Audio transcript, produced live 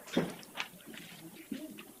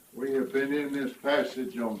We have been in this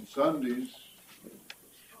passage on Sundays.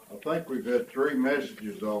 I think we've had 3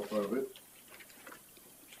 messages off of it.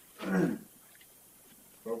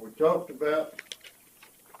 But we talked about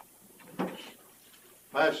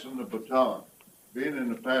passing the baton, being in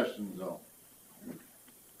the passing zone.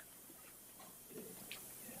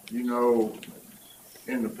 You know,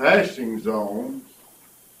 in the passing zone,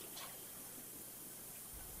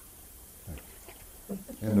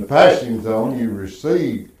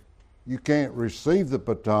 you can't receive the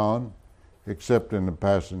baton except in the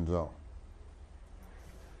passing zone.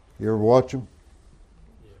 You ever watch them?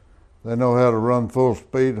 They know how to run full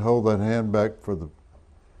speed, hold that hand back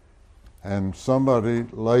and somebody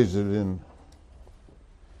lays it in.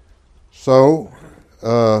 So,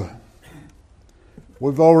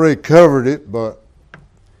 we've already covered it, but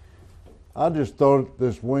I just thought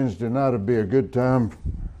this Wednesday night would be a good time.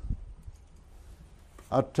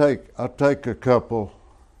 I'll take a couple,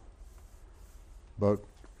 but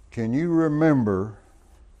can you remember?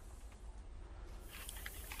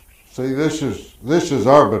 See, this is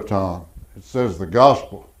our baton. It says the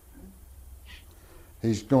gospel. We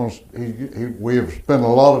have spent a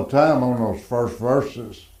lot of time on those first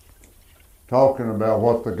verses talking about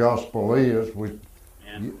what the gospel is.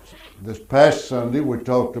 This past Sunday we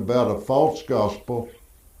talked about a false gospel.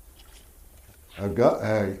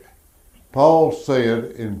 Paul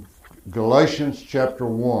said in Galatians chapter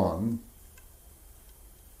 1,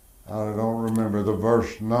 I don't remember the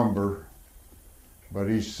verse number, but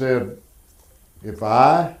he said, if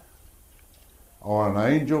I or an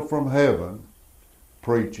angel from heaven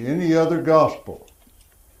preach any other gospel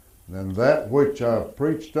than that which I have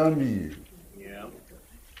preached unto you,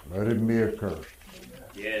 let him be accursed.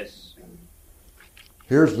 Yes.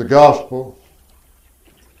 Here's the gospel.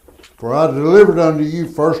 For I delivered unto you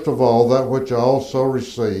first of all that which I also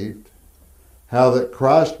received, how that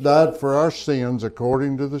Christ died for our sins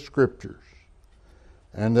according to the Scriptures,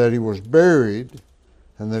 and that he was buried,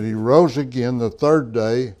 and that he rose again the 3rd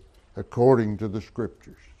day according to the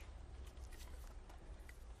Scriptures.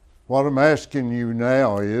 What I'm asking you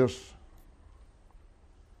now is,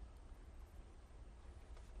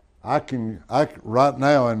 right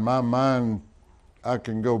now in my mind, I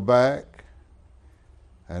can go back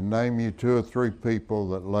and name you 2 or 3 people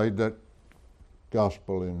that laid that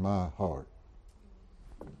gospel in my heart.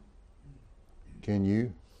 Can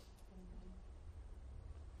you?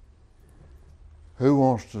 Who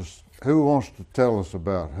wants to tell us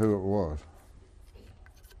about who it was?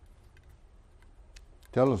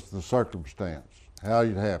 Tell us the circumstance, how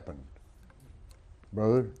it happened.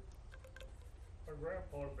 Brother? My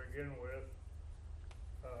grandpa, to begin with,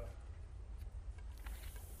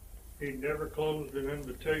 he never closed an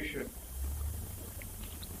invitation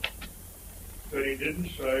that he didn't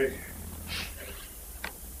say,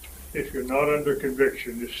 if you're not under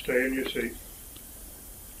conviction, just stay in your seat.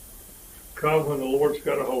 Come when the Lord's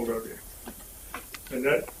got a hold of you. And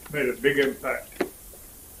that made a big impact.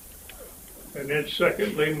 And then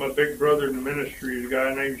secondly, my big brother in the ministry is a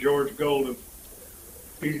guy named George Golden.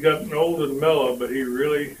 He's gotten old and mellow, but he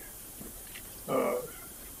really,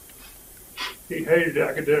 he hated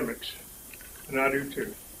academics. And I do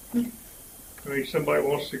too. I mean, somebody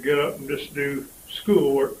wants to get up and just do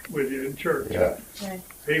schoolwork with you in church. Yeah. Right.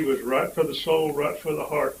 He was right for the soul, right for the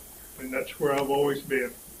heart. And that's where I've always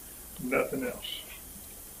been. Nothing else.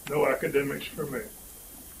 No academics for me.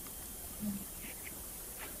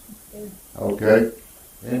 Okay.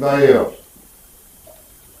 Anybody else?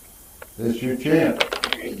 This is your chance.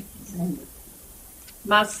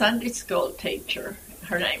 My Sunday school teacher,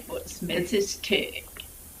 her name was Mrs. Tig,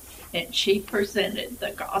 and she presented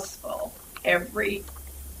the gospel every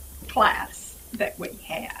class that we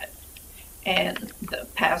had. And the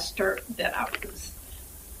pastor that I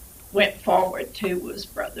went forward to was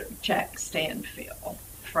Brother Jack Stanfield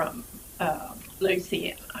from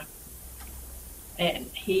Louisiana. And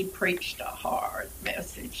he preached a hard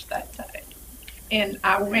message that day. And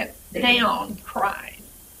I went down crying.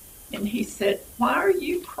 And he said, "Why are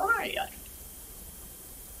you crying?"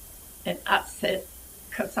 And I said,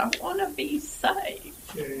 "Because I want to be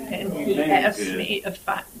saved." And he asked me if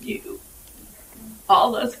I knew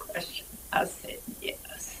all those questions. I said,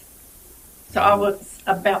 yes. So I was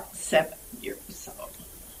about 7 years old.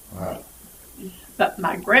 Wow. But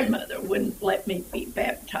my grandmother wouldn't let me be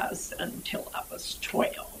baptized until I was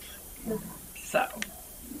 12. So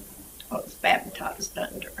I was baptized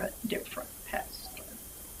under a different pastor.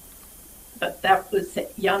 But that was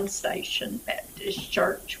at Young Station Baptist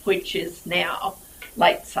Church, which is now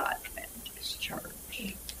Lakeside Baptist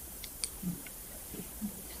Church.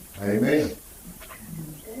 Amen.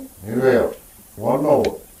 Who else? One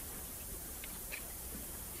more.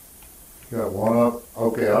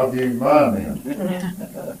 I'll give you mine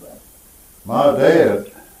then. My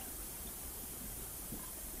dad,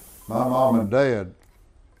 my mom and dad,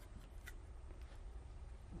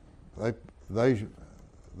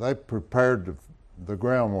 they prepared the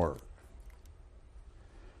groundwork.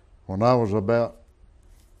 When I was about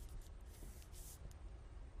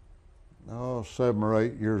 7 or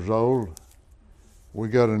 8 years old, we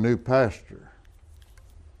got a new pastor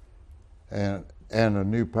and a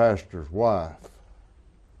new pastor's wife.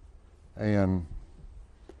 And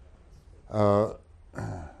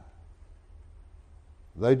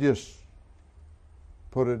they just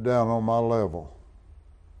put it down on my level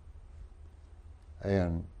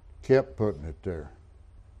and kept putting it there.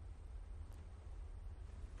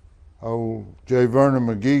 Old J. Vernon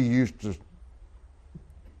McGee used to,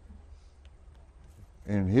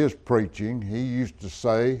 in his preaching, he used to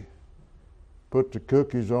say, put the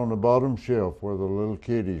cookies on the bottom shelf where the little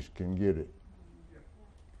kiddies can get it.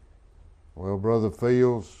 Well, Brother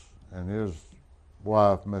Fields and his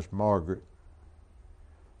wife, Miss Margaret,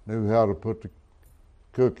 knew how to put the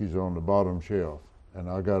cookies on the bottom shelf, and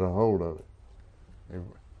I got a hold of it.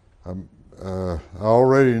 I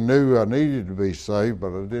already knew I needed to be saved,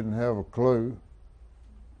 but I didn't have a clue.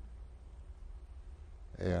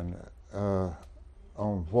 And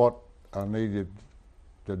on what I needed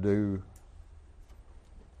to do,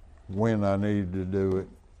 when I needed to do it,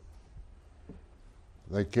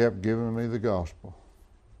 they kept giving me the gospel.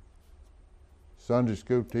 Sunday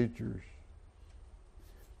school teachers.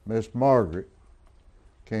 Miss Margaret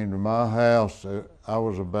came to my house. I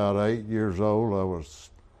was about 8 years old.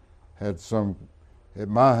 At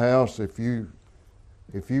my house, if you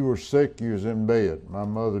were sick, you was in bed. My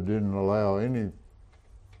mother didn't allow any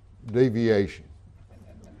deviation.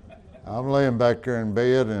 I'm laying back there in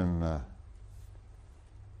bed, and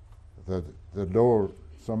the door,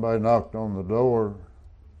 somebody knocked on the door,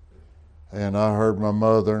 and I heard my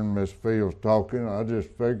mother and Miss Fields talking. I just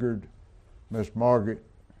figured Miss Margaret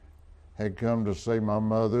had come to see my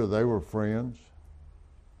mother. They were friends.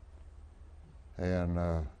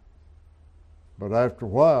 And but after a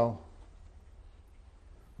while,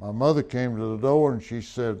 my mother came to the door and she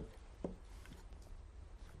said,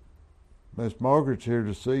 Miss Margaret's here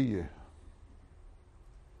to see you.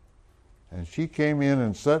 And she came in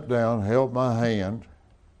and sat down, held my hand,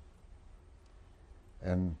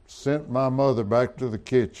 and sent my mother back to the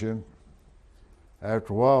kitchen.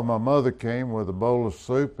 After a while, my mother came with a bowl of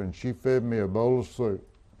soup, and she fed me a bowl of soup.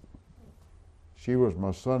 She was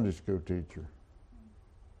my Sunday school teacher.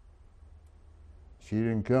 She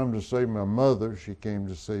didn't come to see my mother, she came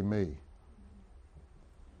to see me.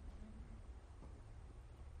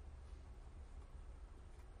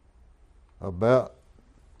 About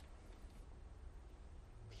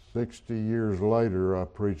 60 years later, I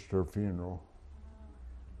preached her funeral.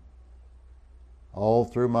 All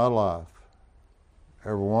through my life,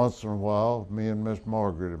 every once in a while, me and Miss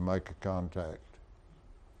Margaret would make a contact.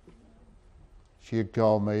 She'd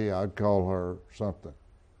call me, I'd call her, something.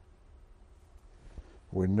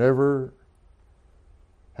 We never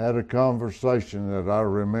had a conversation that I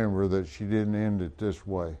remember that she didn't end it this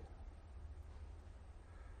way.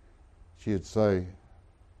 She'd say,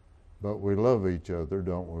 but we love each other,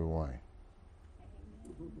 don't we, Wayne?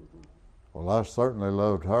 Well, I certainly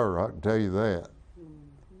loved her, I can tell you that.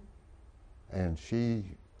 And she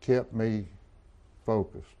kept me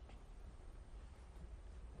focused.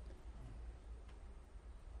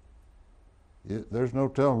 There's no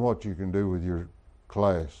telling what you can do with your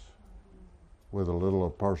class with a little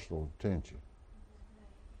of personal attention.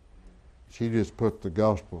 She just put the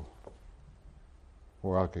gospel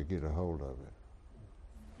where I could get a hold of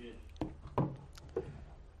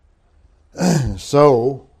it.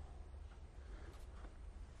 So,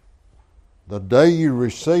 the day you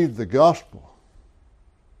received the gospel,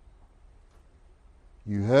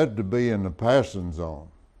 you had to be in the passing zone.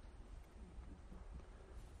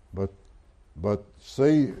 But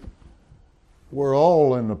see, we're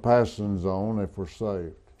all in the passing zone if we're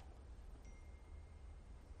saved.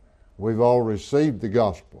 We've all received the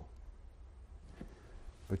gospel.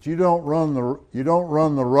 But you don't run the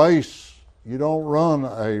race, you don't run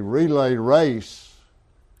a relay race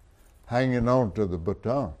hanging on to the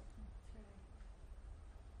baton.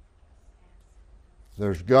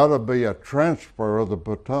 There's got to be a transfer of the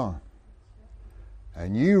baton.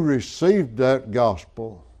 And you received that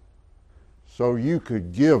gospel so you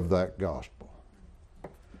could give that gospel.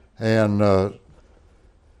 And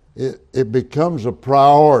it becomes a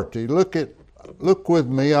priority. Look with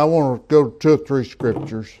me, I want to go to 2 or 3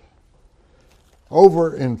 scriptures.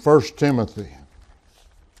 Over in 1 Timothy,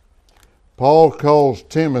 Paul calls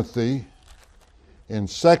Timothy In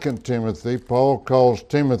 2 Timothy, Paul calls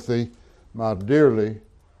Timothy my dearly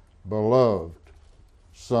beloved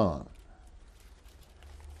son.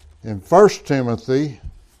 In 1 Timothy,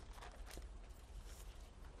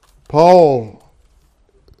 Paul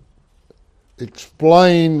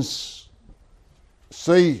explains,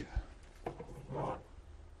 see,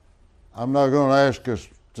 I'm not going to ask us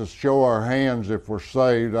to show our hands if we're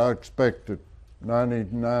saved. I expect that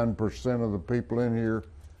 99% of the people in here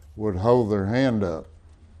would hold their hand up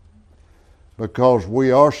because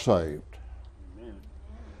we are saved. Amen.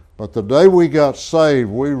 But the day we got saved,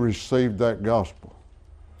 we received that gospel.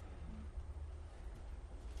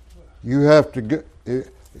 You have to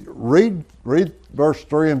read verse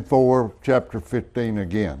 3 and 4, chapter 15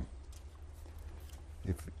 again.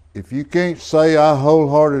 If you can't say, I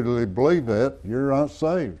wholeheartedly believe that, you're not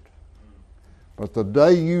saved. But the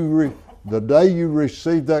day you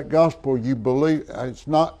receive that gospel, you believe it's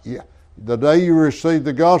not. The day you received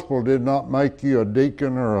the gospel did not make you a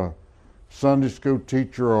deacon or a Sunday school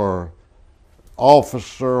teacher or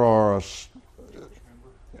officer or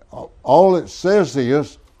all it says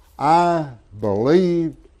is, I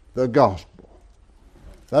believe the gospel.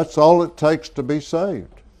 That's all it takes to be saved.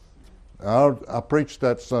 I preached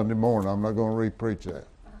that Sunday morning. I'm not going to re-preach that.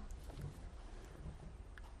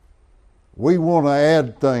 We want to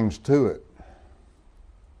add things to it.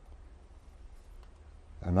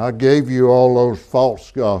 And I gave you all those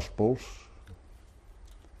false gospels.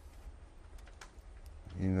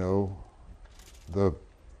 You know, the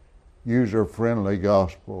user-friendly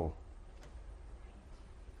gospel,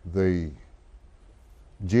 the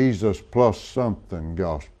Jesus plus something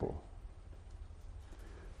gospel.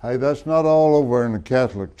 Hey, that's not all over in the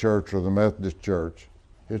Catholic Church or the Methodist Church.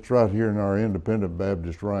 It's right here in our independent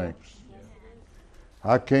Baptist ranks.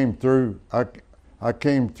 I came through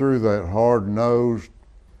that hard-nosed,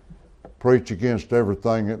 preach against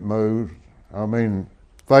everything that moves. I mean,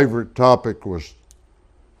 favorite topic was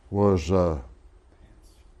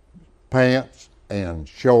pants and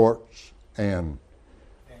shorts and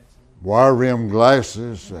wire rim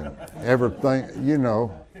glasses and everything, you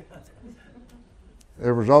know.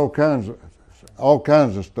 There was all kinds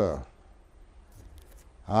of stuff.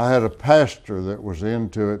 I had a pastor that was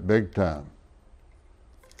into it big time.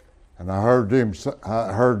 And I heard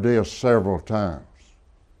this several times.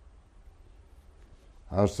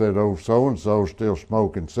 I said, oh, so-and-so's still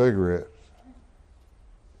smoking cigarettes.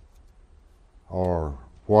 Or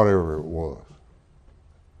whatever it was.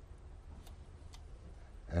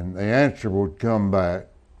 And the answer would come back,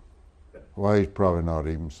 well, he's probably not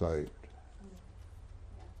even saved.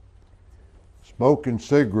 Smoking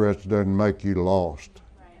cigarettes doesn't make you lost.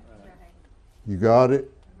 You got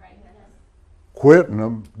it? Quitting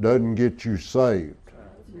them doesn't get you saved.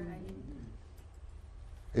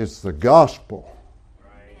 It's the gospel.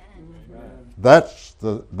 That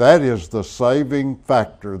is the saving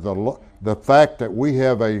factor. The fact that we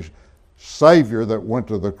have a Savior that went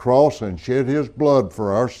to the cross and shed His blood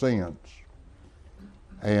for our sins.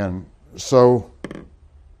 And so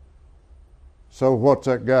what's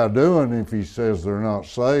that guy doing if he says they're not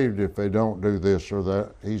saved if they don't do this or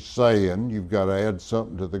that? He's saying you've got to add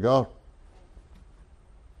something to the gospel.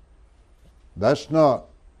 That's not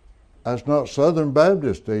Southern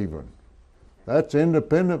Baptist even. That's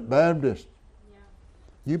Independent Baptist. Yeah.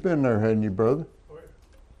 You've been there, hadn't you, brother?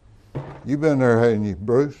 You've been there, hadn't you,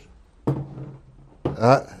 Bruce?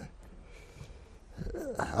 I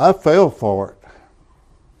fell for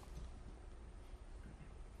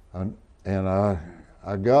it. And I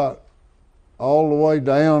got all the way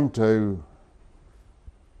down to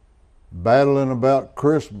battling about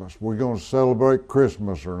Christmas. We're going to celebrate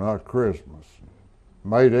Christmas or not Christmas.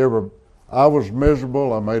 I was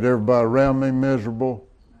miserable. I made everybody around me miserable.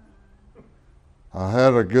 I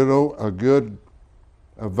had a good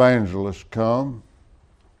evangelist come,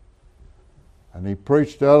 and he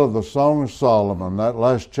preached out of the Song of Solomon. That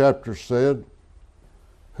last chapter said,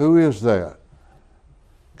 who is that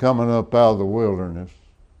coming up out of the wilderness,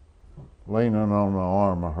 leaning on the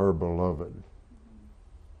arm of her beloved?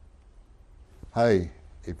 Hey,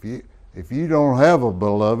 if you don't have a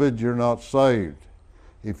beloved, you're not saved.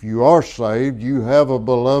 If you are saved, you have a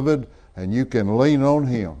beloved, and you can lean on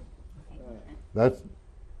him.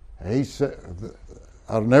 He said,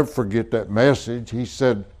 I'll never forget that message. He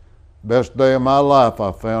said, best day of my life,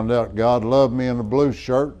 I found out God loved me in a blue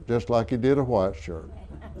shirt just like He did a white shirt.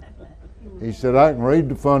 He said, I can read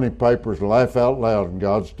the funny papers and laugh out loud, and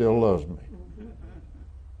God still loves me.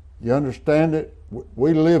 You understand it?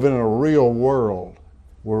 We live in a real world.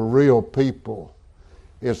 We're real people.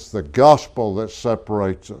 It's the gospel that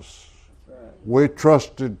separates us. We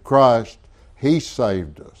trusted Christ. He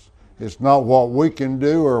saved us. It's not what we can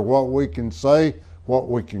do or what we can say, what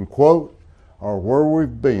we can quote, or where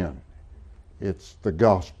we've been. It's the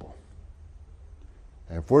gospel.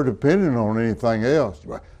 And if we're depending on anything else,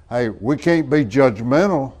 hey, we can't be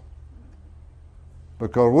judgmental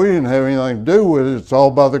because we didn't have anything to do with it. It's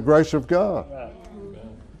all by the grace of God. Right.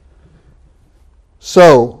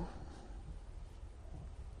 So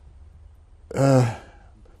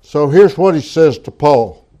here's what he says to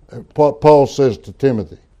Paul, what Paul says to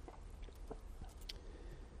Timothy.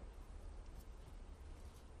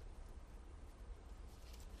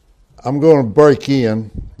 I'm going to break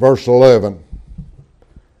in verse 11.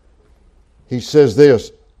 He says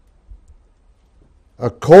this,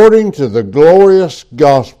 according to the glorious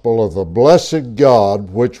gospel of the blessed God,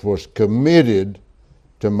 which was committed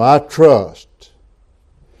to my trust.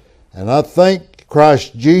 And I thank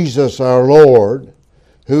Christ Jesus our Lord,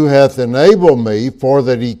 who hath enabled me, for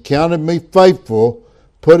that he counted me faithful,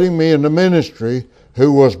 putting me in the ministry,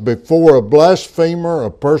 who was before a blasphemer,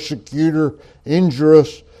 a persecutor,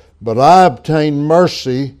 injurious, but I obtained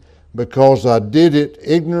mercy because I did it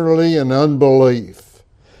ignorantly in unbelief.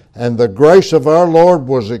 And the grace of our Lord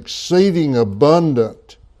was exceeding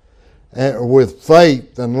abundant with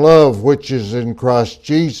faith and love which is in Christ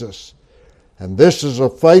Jesus. And this is a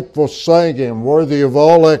faithful saying and worthy of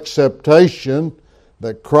all acceptation,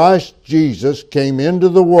 that Christ Jesus came into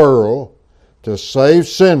the world to save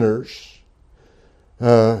sinners,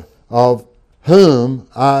 of whom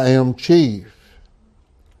I am chief.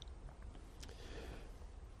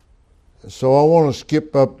 So I want to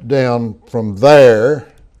skip down from there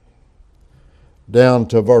down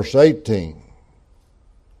to verse 18.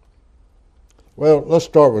 Well, let's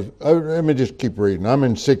start with, let me just keep reading. I'm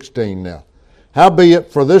in 16 now.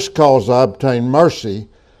 Howbeit for this cause I obtained mercy,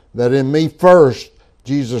 that in me first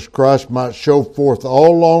Jesus Christ might show forth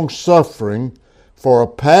all long suffering for a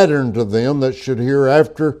pattern to them that should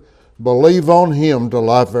hereafter believe on him to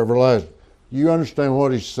life everlasting. You understand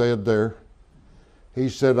what he said there? He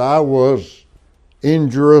said, I was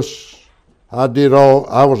injurious. I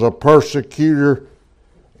was a persecutor.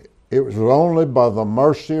 It was only by the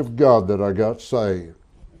mercy of God that I got saved.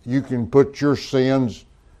 You can put your sins,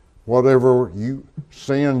 whatever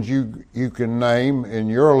sins you can name in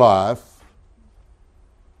your life,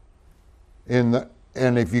 and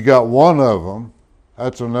if you got one of them,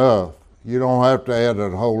 that's enough. You don't have to add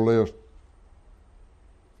that whole list.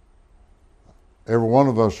 Every one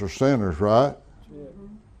of us are sinners, right?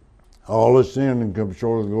 All is sin and come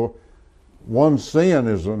short of the glory. One sin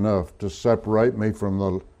is enough to separate me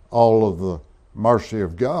from all of the mercy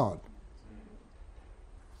of God.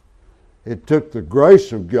 It took the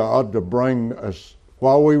grace of God to bring us,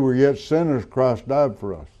 while we were yet sinners, Christ died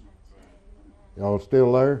for us. Y'all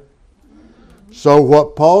still there? So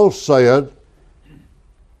what Paul said,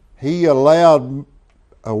 he allowed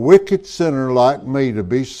a wicked sinner like me to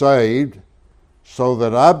be saved so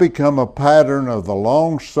that I become a pattern of the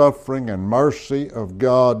long suffering and mercy of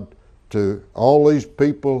God to all these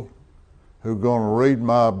people who are going to read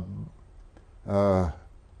my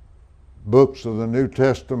books of the New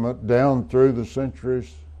Testament down through the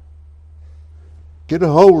centuries. Get a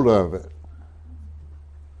hold of it.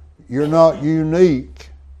 You're not unique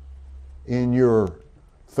in your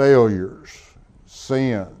failures,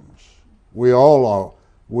 sins. We all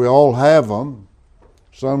have them.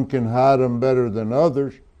 Some can hide them better than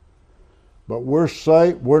others. But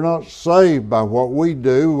we're not saved by what we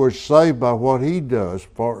do. We're saved by what he does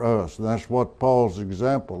for us. And that's what Paul's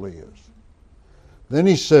example is. Then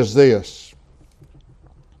he says this,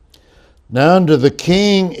 now unto the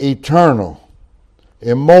King eternal,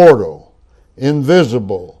 immortal,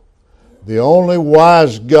 invisible, the only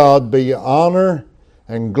wise God, be honor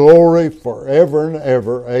and glory forever and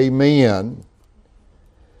ever. Amen.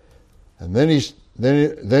 And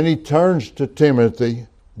then he turns to Timothy.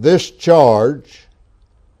 This charge,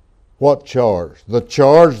 what charge? The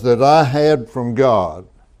charge that I had from God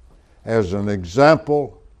as an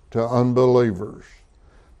example to unbelievers.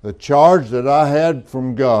 The charge that I had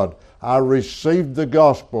from God. I received the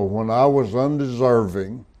gospel when I was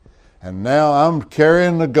undeserving, and now I'm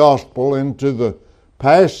carrying the gospel into the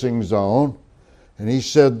passing zone. And he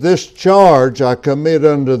said, this charge I commit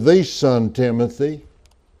unto thee, son Timothy,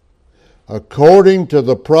 according to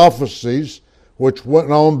the prophecies which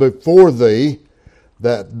went on before thee,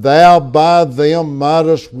 that thou by them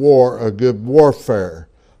mightest war a good warfare,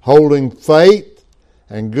 holding faith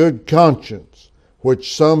and good conscience,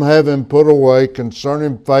 which some having put away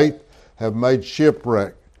concerning faith have made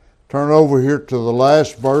shipwreck. Turn over here to the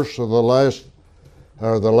last verse of the last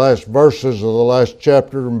verses of the last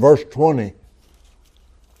chapter in verse 20.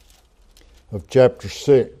 of chapter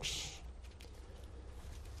 6.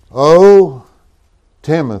 O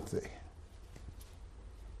Timothy.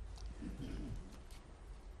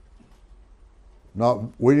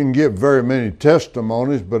 We didn't get very many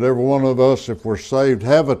testimonies, but every one of us, if we're saved,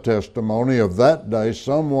 have a testimony of that day.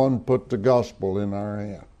 Someone put the gospel in our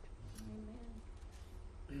hand.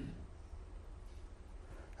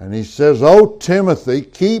 And he says, O Timothy,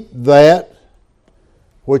 keep that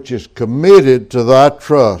which is committed to thy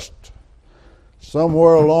trust.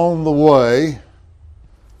 Somewhere along the way,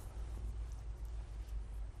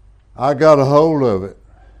 I got a hold of it.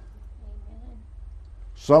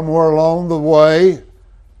 Somewhere along the way,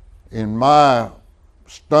 in my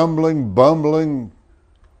stumbling, bumbling,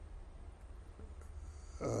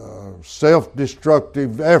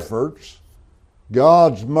 self-destructive efforts,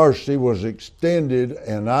 God's mercy was extended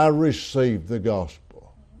and I received the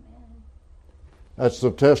gospel. That's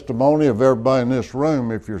the testimony of everybody in this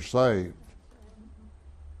room if you're saved.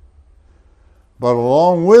 But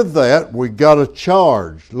along with that, we got a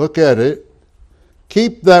charge. Look at it.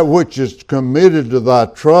 Keep that which is committed to thy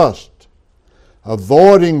trust,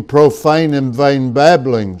 avoiding profane and vain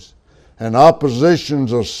babblings and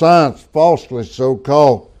oppositions of science falsely so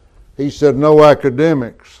called. He said no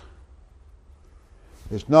academics.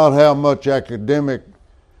 It's not how much academic,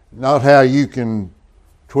 not how you can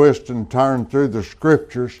twist and turn through the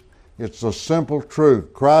scriptures. It's the simple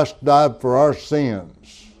truth. Christ died for our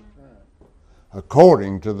sins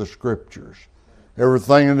according to the scriptures.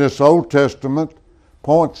 Everything in this Old Testament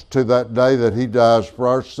points to that day that he dies for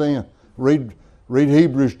our sin. Read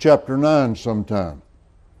Hebrews chapter 9 sometime.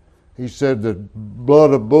 He said the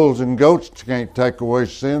blood of bulls and goats can't take away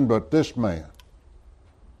sin, but this man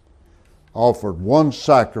offered one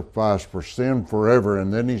sacrifice for sin forever,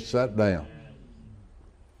 and then he sat down.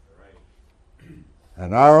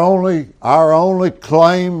 And our only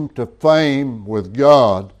claim to fame with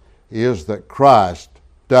God is that Christ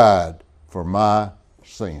died for my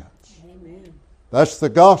sins. That's the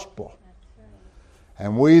gospel.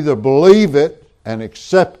 And we either believe it and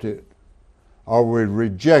accept it, or we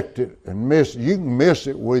reject it and miss it. You can miss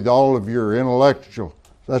it with all of your intellectual.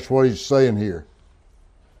 That's what he's saying here.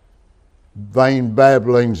 Vain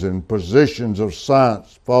babblings and positions of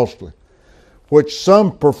science falsely, which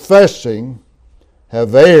some professing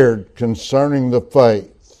have erred concerning the faith.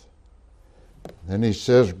 Then he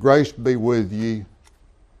says, grace be with ye.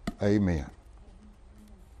 Amen.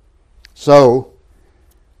 So,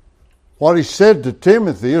 what he said to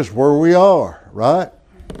Timothy is where we are, right?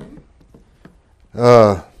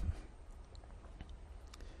 Let's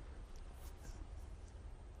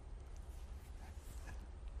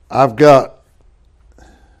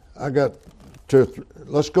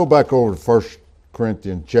go back over to 1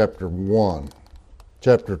 Corinthians chapter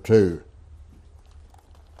 2.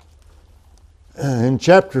 In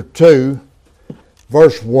chapter 2,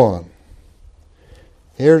 verse 1,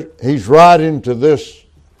 here he's writing to this.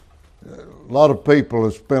 A lot of people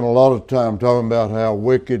have spent a lot of time talking about how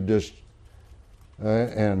wicked this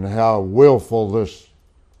and how willful this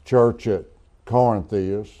church at Corinth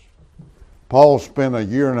is. Paul spent a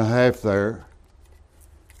year and a half there.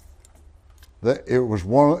 This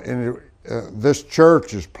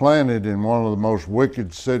church is planted in one of the most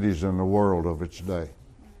wicked cities in the world of its day.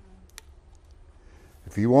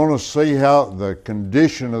 If you want to see how the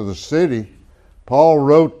condition of the city, Paul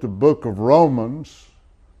wrote the book of Romans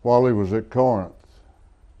while he was at Corinth.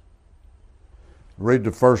 Read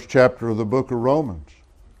the first chapter of the book of Romans.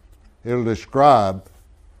 It'll describe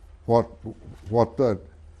what the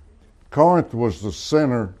Corinth was the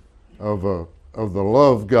center of the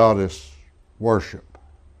love goddess worship.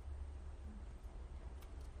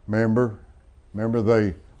 Remember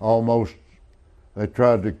they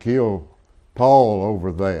tried to kill Paul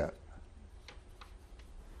over that.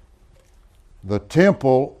 The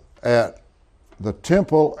temple at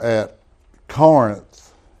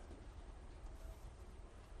Corinth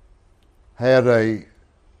had a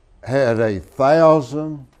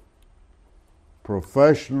 1,000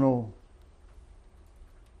 professional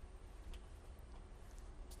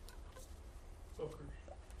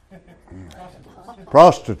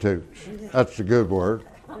prostitutes. That's a good word.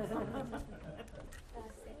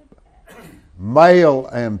 Male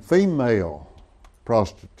and female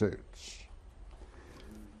prostitutes.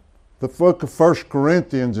 The book of 1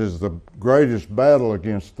 Corinthians is the greatest battle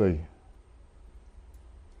against the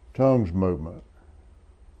tongues movement.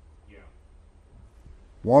 Yeah.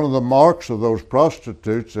 One of the marks of those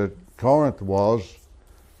prostitutes at Corinth was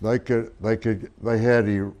they could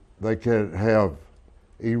have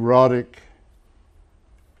erotic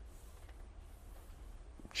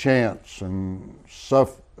chants and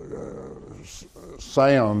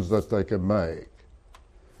sounds that they could make.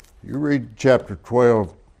 You read chapter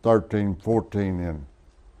 12, 13, 14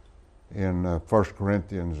 in 1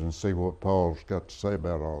 Corinthians and see what Paul's got to say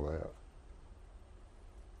about all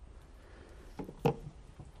that.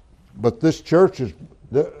 But this church is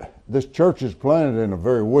planted in a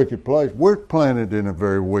very wicked place. We're planted in a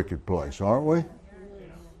very wicked place, aren't we?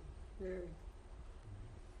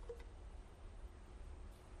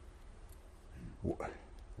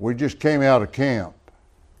 We just came out of camp.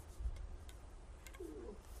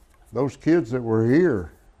 Those kids that were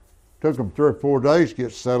here, took them 3 or 4 days to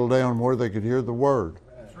get settled down where they could hear the word.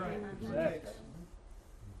 That's right. Exactly.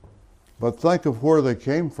 But think of where they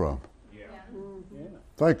came from. Yeah.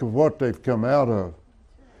 Think of what they've come out of.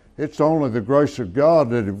 It's only the grace of God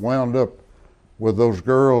that it wound up with those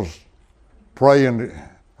girls praying.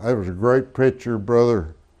 That was a great picture,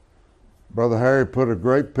 Brother Harry put a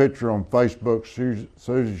great picture on Facebook.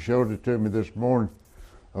 Susie showed it to me this morning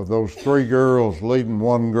of those 3 girls leading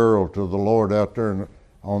one girl to the Lord out there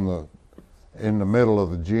in the middle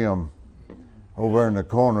of the gym, over in the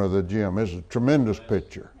corner of the gym. It's a tremendous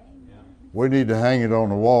picture. We need to hang it on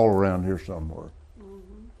the wall around here somewhere.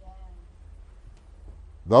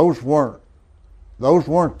 Those weren't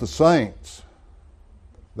the saints.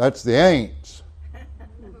 That's the ain'ts.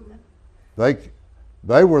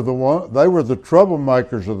 They were the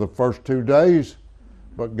troublemakers of the first 2 days,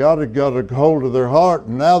 but God had got a hold of their heart,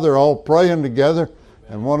 and now they're all praying together,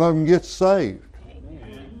 and one of them gets saved.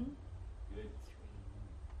 Amen.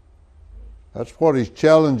 That's what he's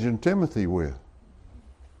challenging Timothy with.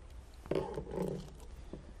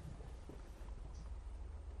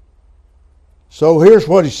 So here's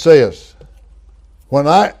what he says.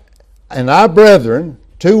 I, brethren,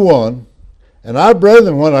 2:1, and I,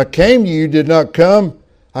 brethren, when I came to you, did not come.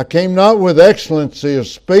 I came not with excellency of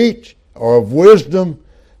speech or of wisdom,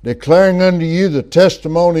 declaring unto you the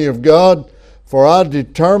testimony of God. For I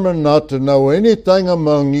determined not to know anything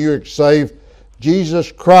among you save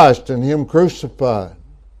Jesus Christ and Him crucified.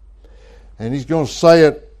 And he's going to say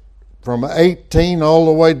it from 18 all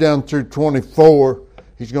the way down through 24.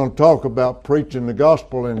 He's going to talk about preaching the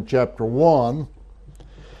gospel in chapter 1.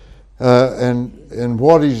 And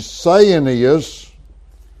what he's saying is,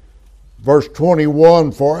 verse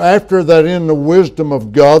 21, for after that in the wisdom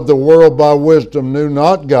of God, the world by wisdom knew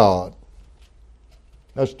not God.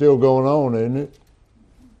 That's still going on, isn't it?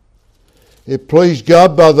 It pleased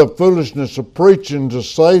God by the foolishness of preaching to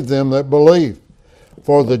save them that believe.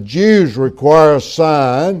 For the Jews require a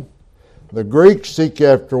sign, the Greeks seek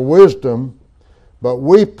after wisdom, but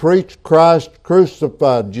we preach Christ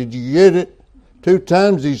crucified. Did you get it? 2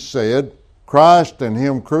 times he said, Christ and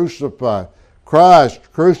Him crucified.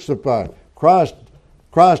 Christ crucified. Christ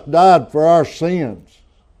died for our sins,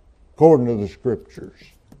 according to the Scriptures.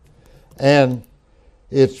 And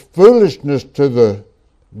it's foolishness to the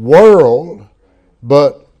world,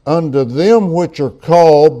 but unto them which are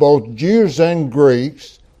called, both Jews and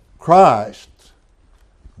Greeks, Christ,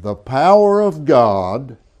 the power of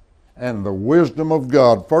God and the wisdom of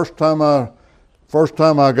God. First time I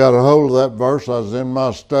got a hold of that verse, I was in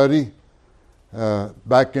my study,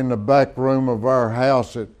 back in the back room of our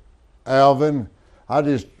house at Alvin.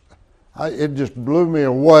 It just blew me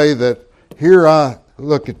away that here I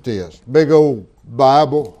look at this big old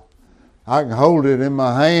Bible. I can hold it in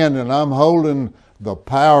my hand, and I'm holding the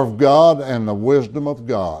power of God and the wisdom of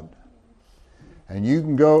God. And you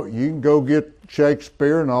can go get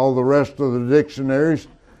Shakespeare and all the rest of the dictionaries.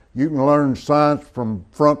 You can learn science from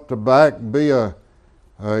front to back and be a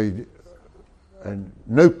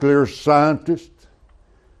nuclear scientist,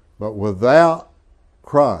 but without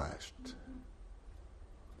Christ,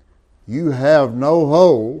 you have no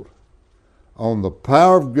hold on the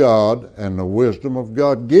power of God and the wisdom of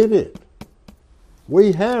God. Get it?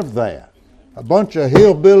 We have that. A bunch of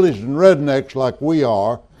hillbillies and rednecks like we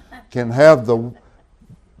are can have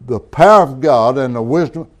the power of God and the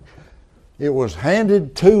wisdom. It was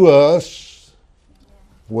handed to us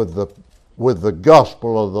with the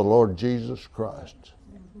gospel of the Lord Jesus Christ.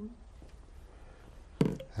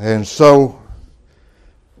 And so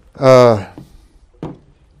I'm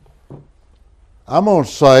going to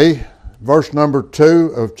say verse number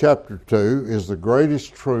 2 of chapter 2 is the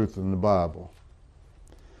greatest truth in the Bible.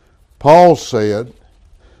 Paul said,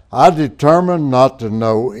 I determined not to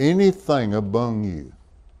know anything among you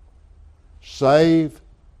save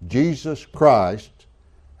Jesus Christ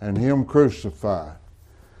and Him crucified.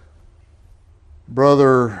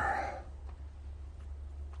 Brother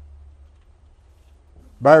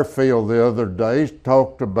Barfield the other day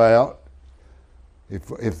talked about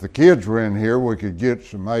if the kids were in here, we could get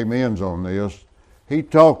some amens on this. He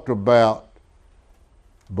talked about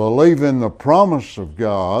believing the promise of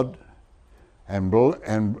God and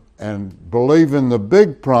believing the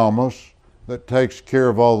big promise that takes care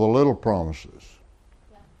of all the little promises.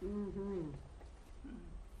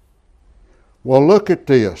 Well, look at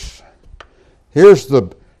this. Here's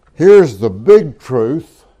the big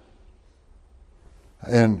truth,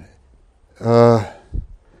 and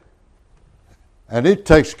it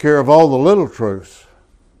takes care of all the little truths.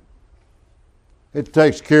 It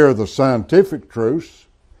takes care of the scientific truths,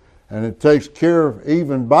 and it takes care of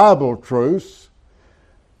even Bible truths.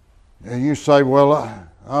 And you say, well,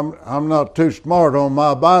 I'm not too smart on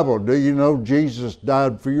my Bible. Do you know Jesus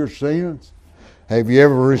died for your sins? Have you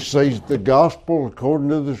ever received the gospel according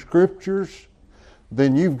to the Scriptures?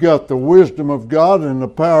 Then you've got the wisdom of God and the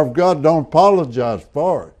power of God. Don't apologize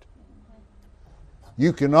for it.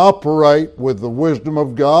 You can operate with the wisdom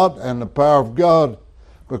of God and the power of God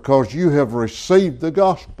because you have received the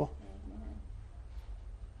gospel.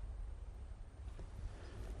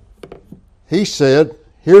 He said,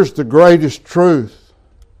 here's the greatest truth.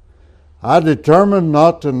 I determined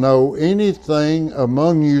not to know anything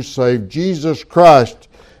among you save Jesus Christ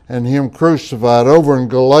and Him crucified, over in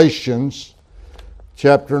Galatians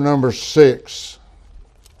chapter number 6.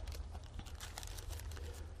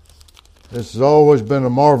 This has always been a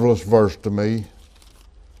marvelous verse to me.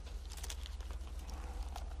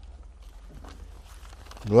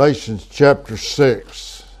 Galatians chapter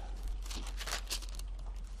 6,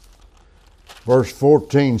 verse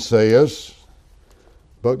 14 says,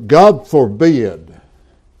 but God forbid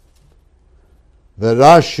that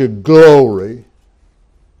I should glory.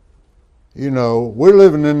 You know, we're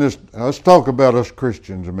living in this, let's talk about us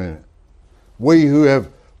Christians a minute.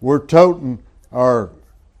 We're toting our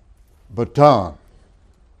baton.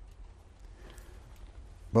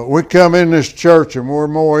 But we come in this church and we're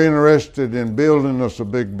more interested in building us a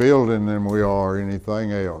big building than we are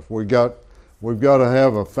anything else. We've got to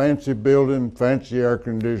have a fancy building, fancy air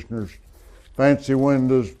conditioners, fancy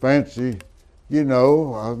windows, fancy,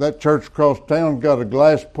 that church across town got a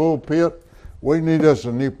glass pulpit. We need us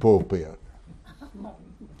a new pulpit.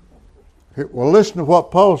 Well, listen to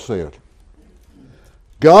what Paul said.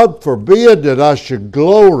 God forbid that I should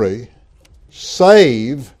glory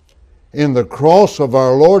save in the cross of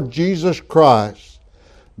our Lord Jesus Christ,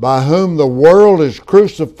 by whom the world is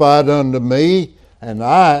crucified unto me, and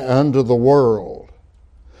I unto the world.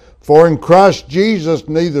 For in Christ Jesus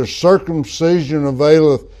neither circumcision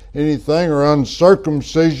availeth anything, or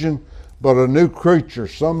uncircumcision, but a new creature,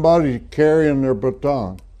 somebody carrying their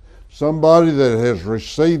baton, somebody that has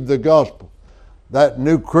received the gospel, that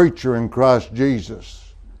new creature in Christ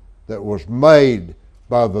Jesus that was made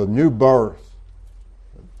by the new birth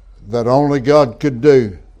that only God could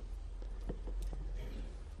do.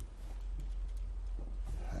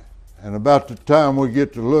 And about the time we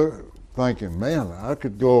get to look, thinking, man, I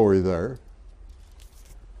could glory there.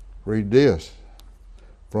 Read this.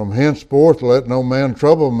 From henceforth let no man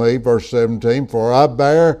trouble me, verse 17, for I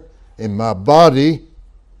bear in my body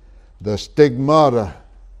the stigmata,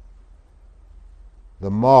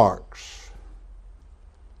 the marks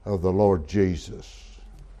of the Lord Jesus.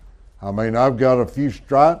 I mean, I've got a few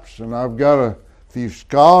stripes and I've got a few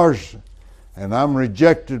scars and I'm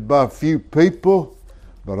rejected by a few people,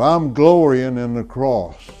 but I'm glorying in the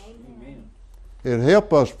cross. It'd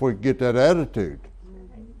help us if we get that attitude.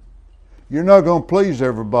 You're not going to please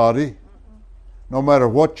everybody, no matter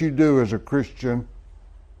what you do as a Christian,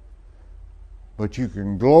 but you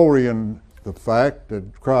can glory in the fact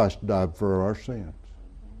that Christ died for our sins.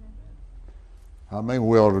 I mean,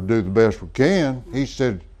 we ought to do the best we can. He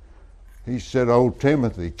said, "Oh,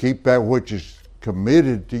 Timothy, keep that which is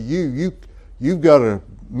committed to you." You've got a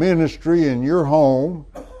ministry in your home.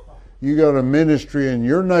 You got a ministry in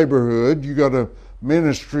your neighborhood. You got a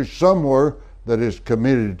ministry somewhere that is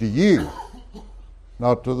committed to you.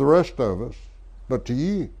 Not to the rest of us, but to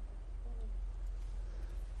you.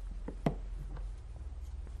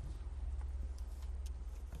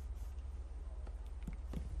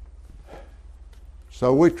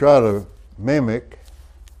 So we try to mimic.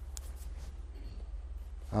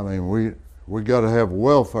 I mean, we got to have a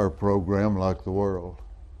welfare program like the world.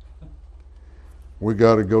 We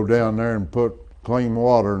got to go down there and put clean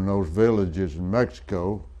water in those villages in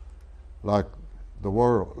Mexico like the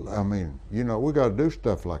world. I mean, we got to do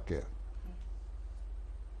stuff like that.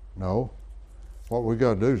 No. What we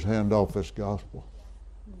got to do is hand off this gospel.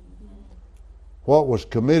 What was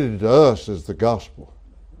committed to us is the gospel.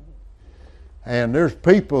 And there's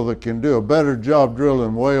people that can do a better job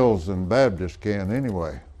drilling wells than Baptists can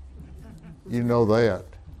anyway. You know that.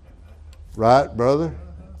 Right, brother?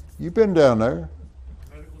 You've been down there.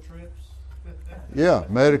 Medical trips. Yeah,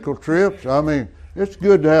 medical trips. I mean, it's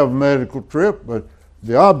good to have a medical trip, but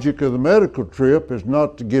the object of the medical trip is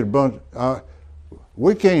not to get a bunch.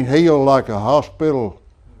 We can't heal like a hospital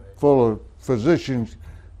full of physicians,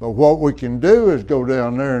 but what we can do is go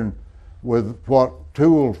down there and with what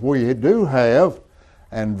tools we do have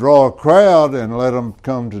and draw a crowd and let them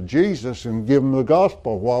come to Jesus and give them the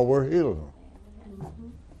gospel while we're healing them.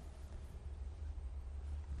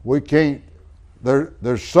 We can't,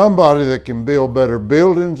 there's somebody that can build better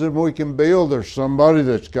buildings than we can build. There's somebody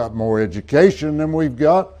that's got more education than we've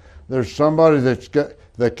got. There's somebody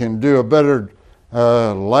that can do a better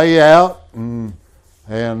layout and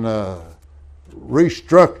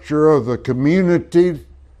restructure of the community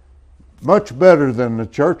much better than the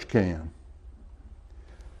church can.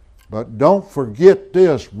 But don't forget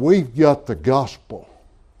this, we've got the gospel.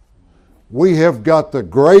 We have got the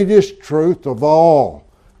greatest truth of all.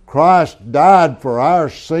 Christ died for our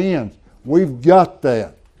sins. We've got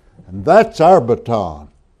that. And that's our baton.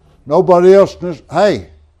 Nobody else knows. Hey,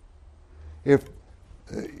 if,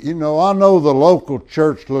 I know the local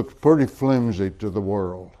church looks pretty flimsy to the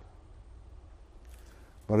world.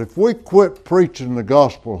 But if we quit preaching the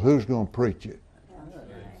gospel, who's going to preach it?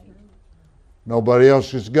 Nobody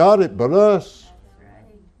else has got it but us.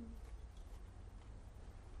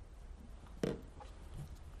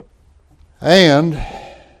 And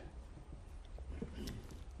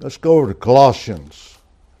let's go over to Colossians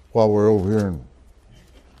while we're over here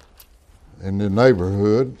in the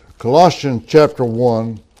neighborhood. Colossians chapter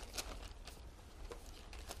 1,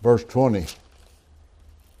 verse 20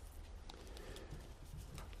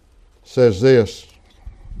 says this.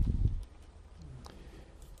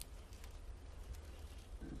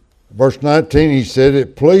 Verse 19, he said,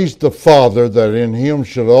 "It pleased the Father that in him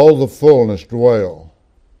should all the fullness dwell.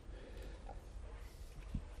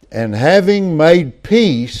 And having made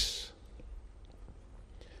peace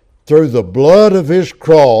through the blood of his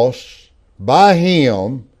cross, by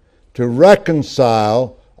him to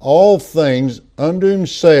reconcile all things unto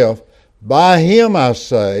himself, by him I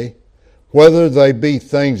say, whether they be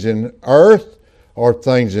things in earth or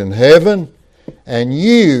things in heaven, and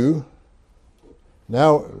you,"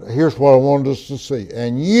 now here's what I wanted us to see,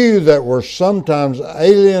 "and you that were sometimes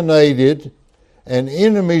alienated and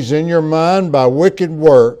enemies in your mind by wicked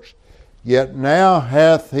works, yet now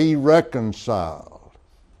hath he reconciled."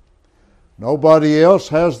 Nobody else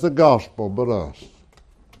has the gospel but us.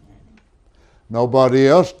 Nobody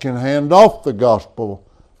else can hand off the gospel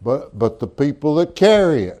but the people that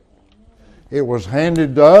carry it. It was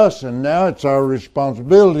handed to us, and now it's our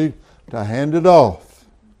responsibility to hand it off.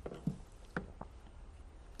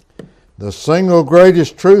 The single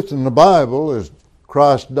greatest truth in the Bible is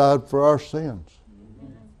Christ died for our sins.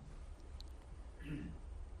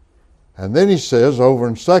 And then he says over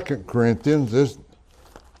in 2 Corinthians,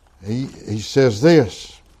 he says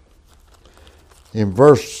this in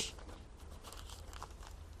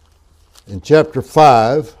chapter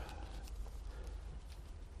 5,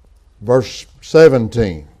 verse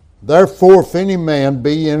 17. "Therefore, if any man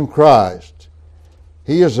be in Christ,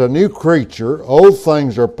 he is a new creature. Old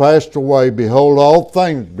things are passed away. Behold, all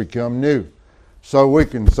things become new." So we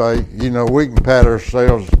can say, we can pat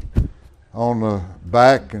ourselves on the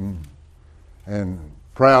back and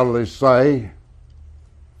proudly say,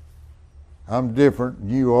 "I'm different than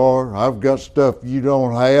you are. I've got stuff you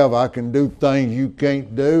don't have. I can do things you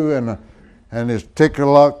can't do. And this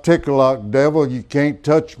tickle-lock, devil, you can't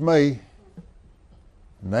touch me.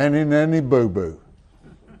 Nanny, nanny, boo-boo."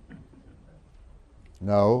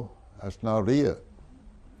 No, that's not it.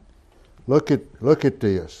 Look at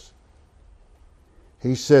this.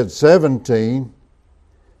 He said 17,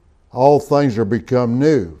 all things are become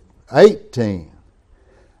new. 18,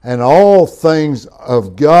 and all things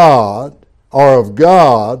of God are of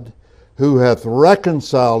God, who hath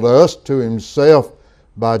reconciled us to himself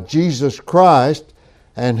by Jesus Christ,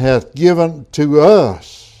 and hath given to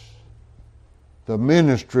us the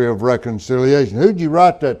ministry of reconciliation. Who'd you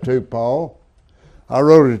write that to, Paul? I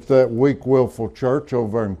wrote it to that weak, willful church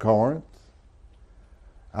over in Corinth.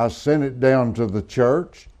 I sent it down to the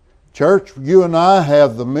church. Church, you and I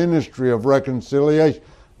have the ministry of reconciliation.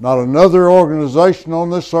 Not another organization on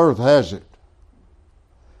this earth has it.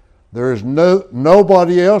 There is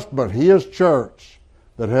nobody else but his church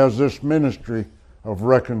that has this ministry of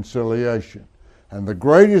reconciliation. And the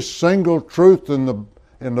greatest single truth in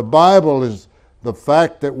the Bible is the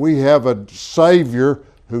fact that we have a Savior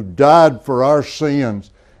who died for our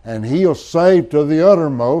sins, and he'll save to the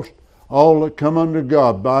uttermost all that come unto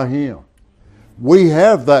God by him. We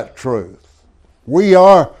have that truth. We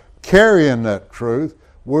are carrying that truth.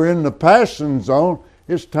 We're in the passing zone.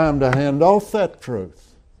 It's time to hand off that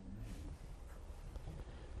truth.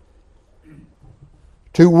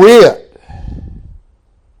 To wit,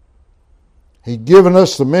 He's given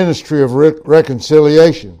us the ministry of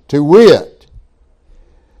reconciliation. To wit,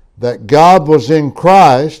 that God was in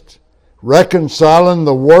Christ, reconciling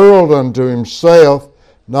the world unto Himself,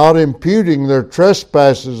 not imputing their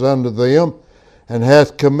trespasses unto them, and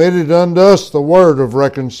hath committed unto us the word of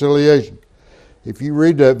reconciliation. If you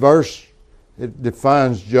read that verse, it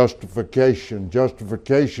defines justification.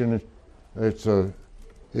 Justification, it's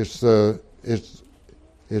the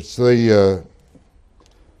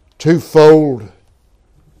twofold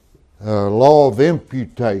law of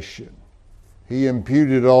imputation. He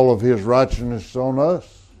imputed all of His righteousness on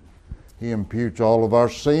us. He imputes all of our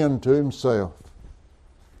sin to Himself.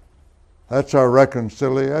 That's our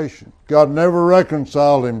reconciliation. God never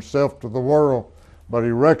reconciled Himself to the world, but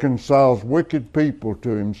He reconciles wicked people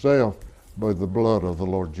to Himself by the blood of the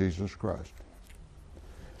Lord Jesus Christ.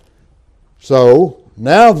 So,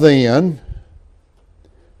 now then,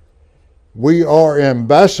 we are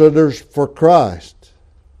ambassadors for Christ.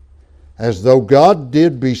 As though God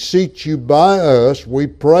did beseech you by us, we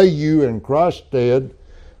pray you in Christ's stead,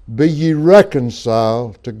 be ye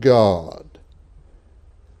reconciled to God.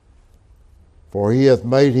 For He hath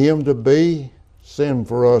made Him to be sin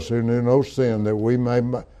for us who knew no sin, that we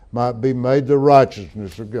might be made the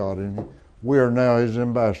righteousness of God. And we are now His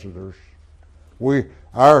ambassadors.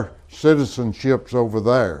 Our citizenship's over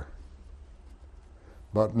there.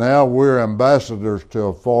 But now we're ambassadors to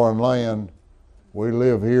a foreign land. We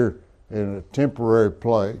live here in a temporary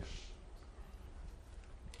place.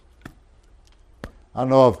 I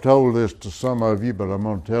know I've told this to some of you, but I'm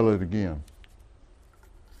going to tell it again.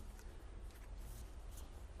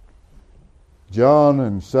 John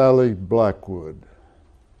and Sally Blackwood.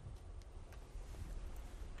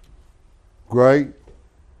 Great.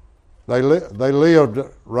 They lived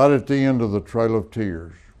right at the end of the Trail of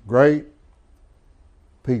Tears. Great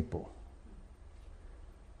people.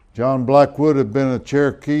 John Blackwood had been a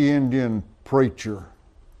Cherokee Indian preacher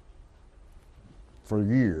for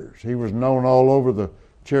years. He was known all over the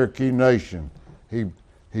Cherokee Nation.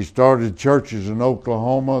 He started churches in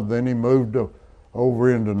Oklahoma, then he moved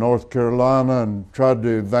over into North Carolina and tried to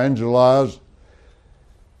evangelize.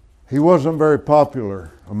 He wasn't very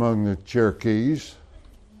popular among the Cherokees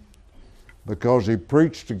because he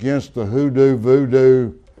preached against the hoodoo,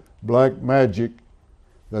 voodoo, black magic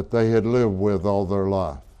that they had lived with all their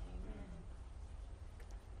life.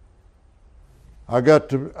 I got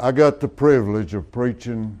the privilege of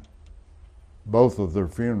preaching both of their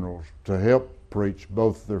funerals, to help preach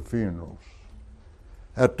both their funerals.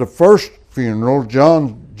 At the first funeral,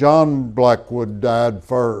 John Blackwood died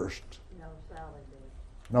first.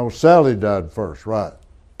 No, Sally died first, right.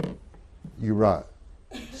 You're right.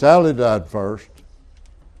 Sally died first.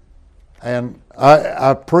 And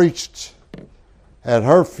I preached at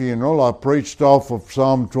her funeral. I preached off of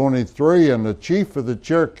Psalm 23, and the chief of the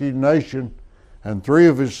Cherokee Nation and 3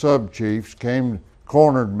 of his sub-chiefs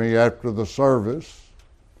cornered me after the service,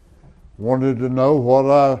 wanted to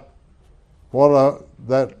know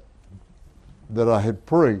that I had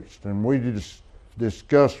preached, and we just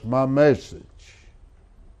discussed my message.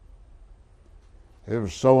 It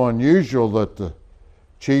was so unusual that the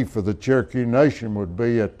chief of the Cherokee Nation would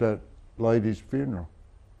be at that lady's funeral.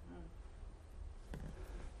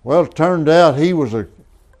 Well, it turned out he was a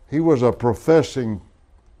professing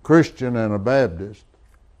Christian and a Baptist.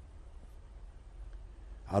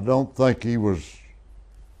 I don't think he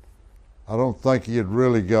had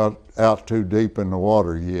really got out too deep in the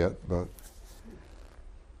water yet, but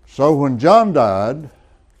so when John died,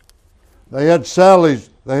 they had Sally's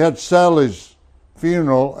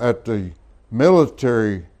funeral at the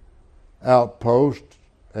military outpost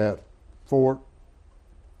at Fort.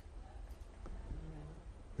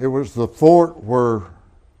 It was the fort where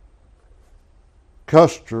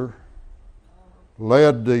Custer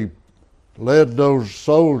led those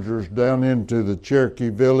soldiers down into the Cherokee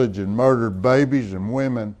village and murdered babies and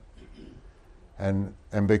women and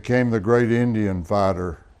became the great Indian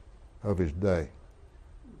fighter of his day.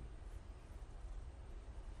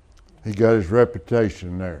 He got his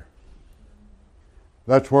reputation there.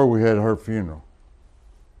 That's where we had her funeral.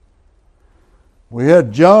 We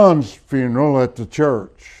had John's funeral at the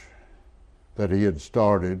church that he had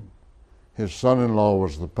started. His son-in-law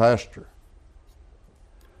was the pastor.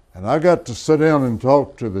 And I got to sit down and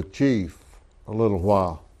talk to the chief a little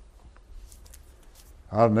while.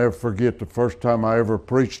 I'll never forget the first time I ever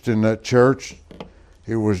preached in that church.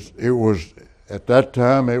 It was at that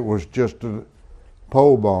time it was just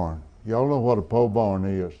pole barn. Y'all know what a pole barn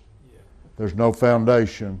is. There's no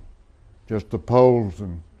foundation, just the poles,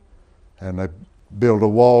 and they built a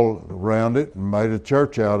wall around it and made a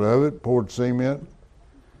church out of it, poured cement,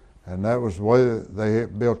 and that was the way they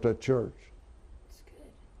had built that church. That's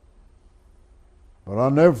good. But I'll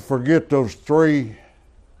never forget those 3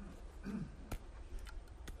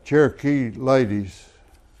 Cherokee ladies.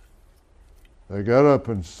 They got up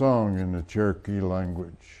and sung in the Cherokee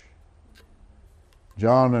language.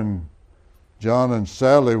 John and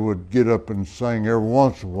Sally would get up and sing every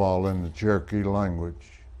once in a while in the Cherokee language.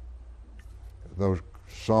 Those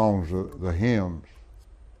songs, the hymns.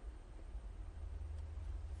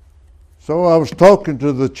 So I was talking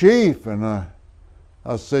to the chief, and I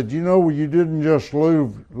said, you know, you didn't just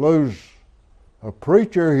lose a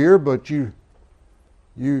preacher here, but you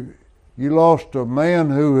lost a man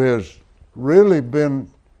who has really been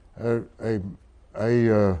a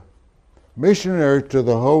missionary to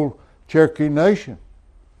the whole Cherokee Nation.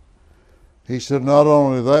 He said, not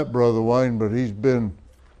only that, Brother Wayne, but he's been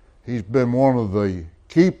one of the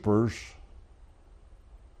keepers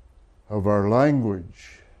of our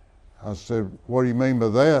language. I said, what do you mean by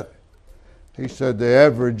that? He said the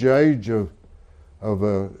average age of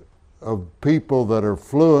people that are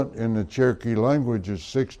fluent in the Cherokee language is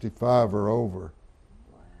 65 or over.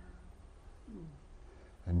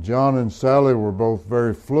 And John and Sally were both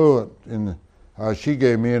very fluent in she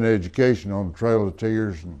gave me an education on Trail of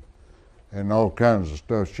Tears and all kinds of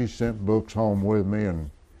stuff. She sent books home with me and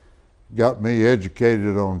got me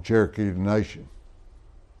educated on Cherokee Nation.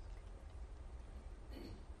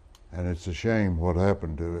 And it's a shame what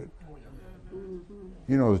happened to it.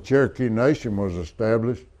 You know, the Cherokee Nation was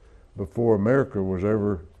established before America was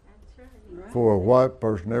ever, before a white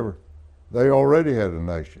person ever. They already had a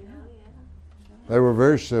nation. They were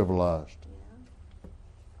very civilized.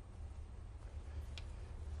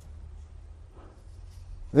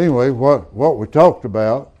 Anyway, what we talked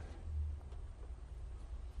about,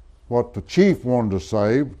 what the chief wanted to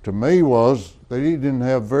say to me was that he didn't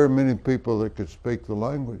have very many people that could speak the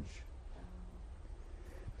language.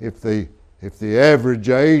 If the average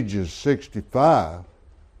age is 65,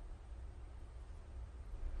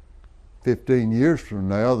 15 years from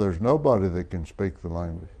now, there's nobody that can speak the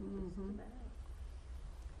language.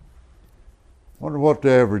 Wonder what the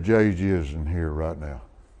average age is in here right now.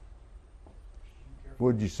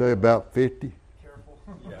 Would you say about 50?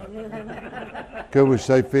 Could we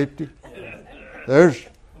say 50? There's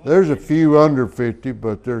a few under 50,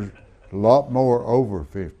 but there's a lot more over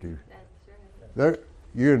 50.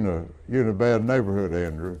 You're in a bad neighborhood,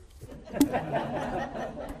 Andrew.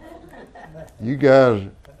 You guys,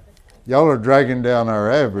 y'all are dragging down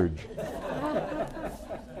our average.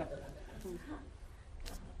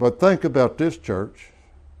 But think about this, church.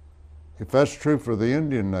 If that's true for the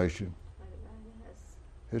Indian nation,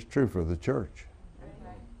 it's true for the church.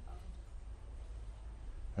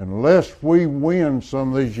 Unless we win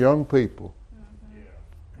some of these young people,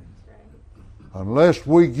 unless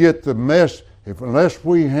we get the mess, unless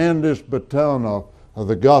we hand this baton of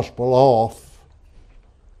the gospel off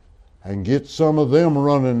and get some of them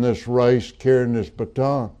running this race, carrying this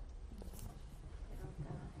baton,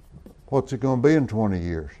 what's it going to be in 20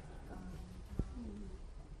 years?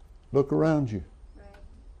 Look around you.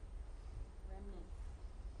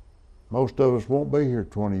 Most of us won't be here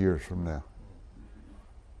 20 years from now.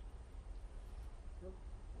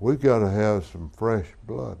 We've got to have some fresh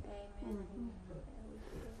blood.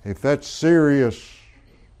 If that's serious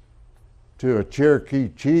to a Cherokee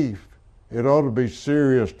chief, it ought to be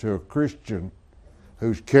serious to a Christian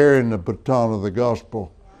who's carrying the baton of the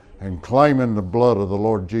gospel and claiming the blood of the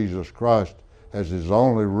Lord Jesus Christ as his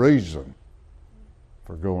only reason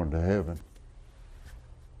for going to heaven.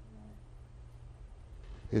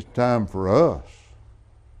 It's time for us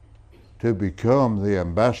to become the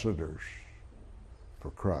ambassadors for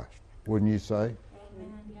Christ. Wouldn't you say?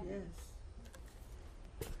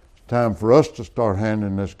 It's time for us to start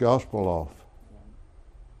handing this gospel off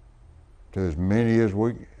to as many as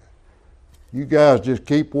we. You guys just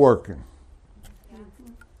keep working.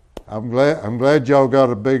 I'm glad y'all got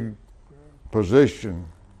a big position,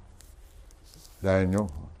 Daniel.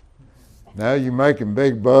 Now you're making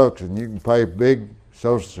big bucks and you can pay big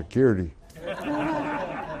Social Security.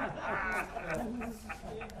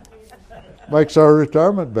 Makes our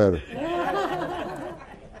retirement better.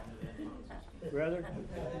 Brother,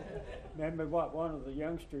 remember what one of the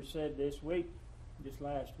youngsters said this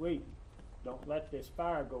last week? Don't let this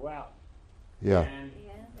fire go out. Yeah.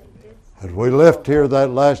 As we left here that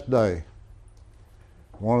last day,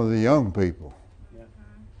 one of the young people,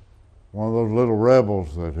 one of those little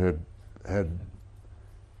rebels that had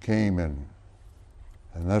came and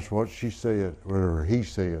that's what she said, or he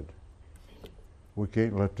said. We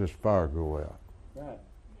can't let this fire go out. Right.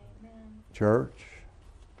 Church,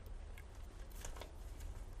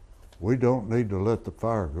 we don't need to let the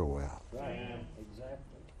fire go out. Right.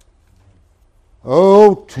 Exactly.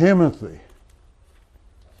 Oh, Timothy,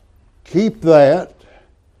 keep that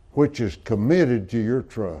which is committed to your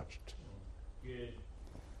trust.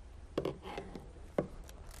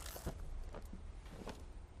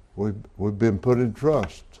 We've been put in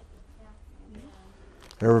trust.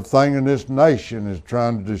 Everything in this nation is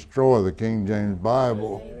trying to destroy the King James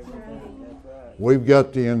Bible. We've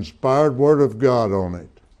got the inspired Word of God on it.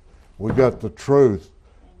 We've got the truth.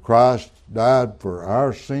 Christ died for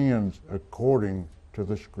our sins according to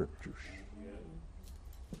the Scriptures.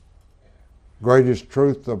 Greatest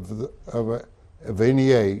truth of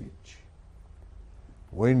any age.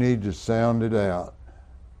 We need to sound it out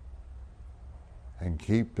and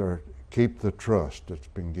keep the trust that's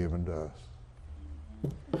been given to us.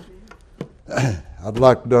 I'd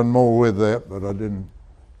like to have done more with that, but I didn't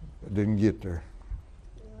get there.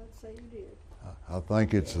 I'd say you did. I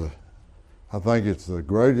think it's the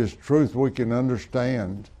greatest truth we can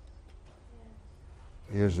understand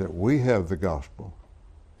is that we have the gospel,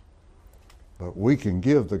 but we can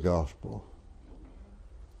give the gospel,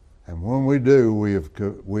 and when we do, we have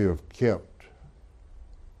kept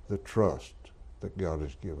the trust that God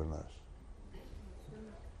has given us.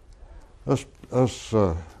 Let's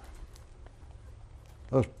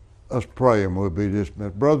pray and we'll be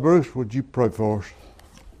dismissed. Brother Bruce, would you pray for us?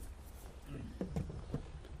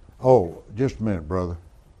 Oh, just a minute, brother.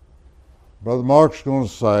 Brother Mark's going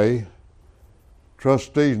to say,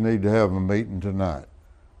 trustees need to have a meeting tonight.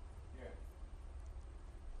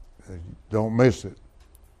 Don't miss it.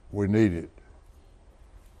 We need it.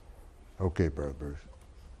 Okay, Brother Bruce.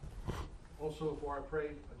 Also, before I pray,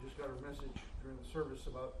 I just got a message during the service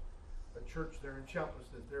about a church there in Chiapas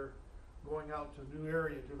that they're going out to a new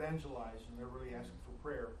area to evangelize, and they're really asking for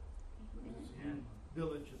prayer. It's a new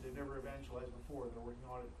village that they've never evangelized before. They're working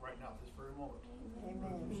on it right now at this very moment.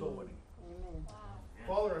 Amen. Soul winning. Amen.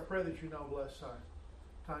 Father, I pray that you now bless our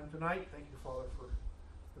time tonight. Thank you, Father, for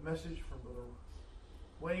the message from Brother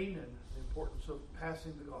Wayne and the importance of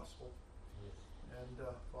passing the gospel. And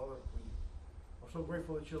Father, we are so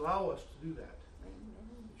grateful that you allow us to do that.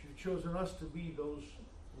 That you've chosen us to be those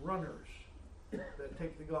runners that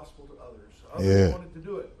take the gospel to others. Others wanted to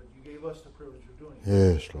do it, but you gave us the privilege of doing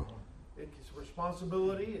it. Yes, Lord. It's a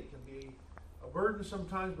responsibility. It can be a burden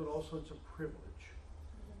sometimes, but also it's a privilege.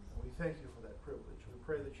 And we thank you for that privilege. We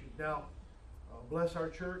pray that you now bless our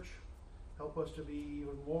church, help us to be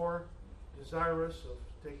even more desirous of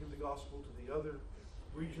taking the gospel to the other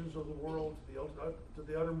regions of the world, to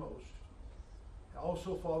the uttermost.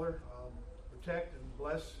 Also, Father, protect and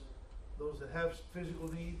bless those that have physical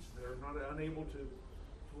needs, that are not unable to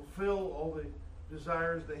fulfill all the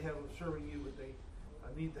desires they have of serving you, but they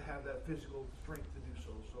need to have that physical strength to do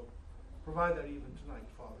so. So provide that even tonight,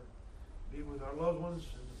 Father. Be with our loved ones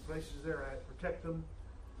and the places they're at. Protect them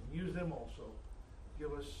and use them also.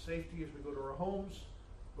 Give us safety as we go to our homes.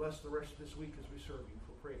 Bless the rest of this week as we serve you.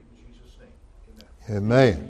 For pray in Jesus' name. Amen. Amen.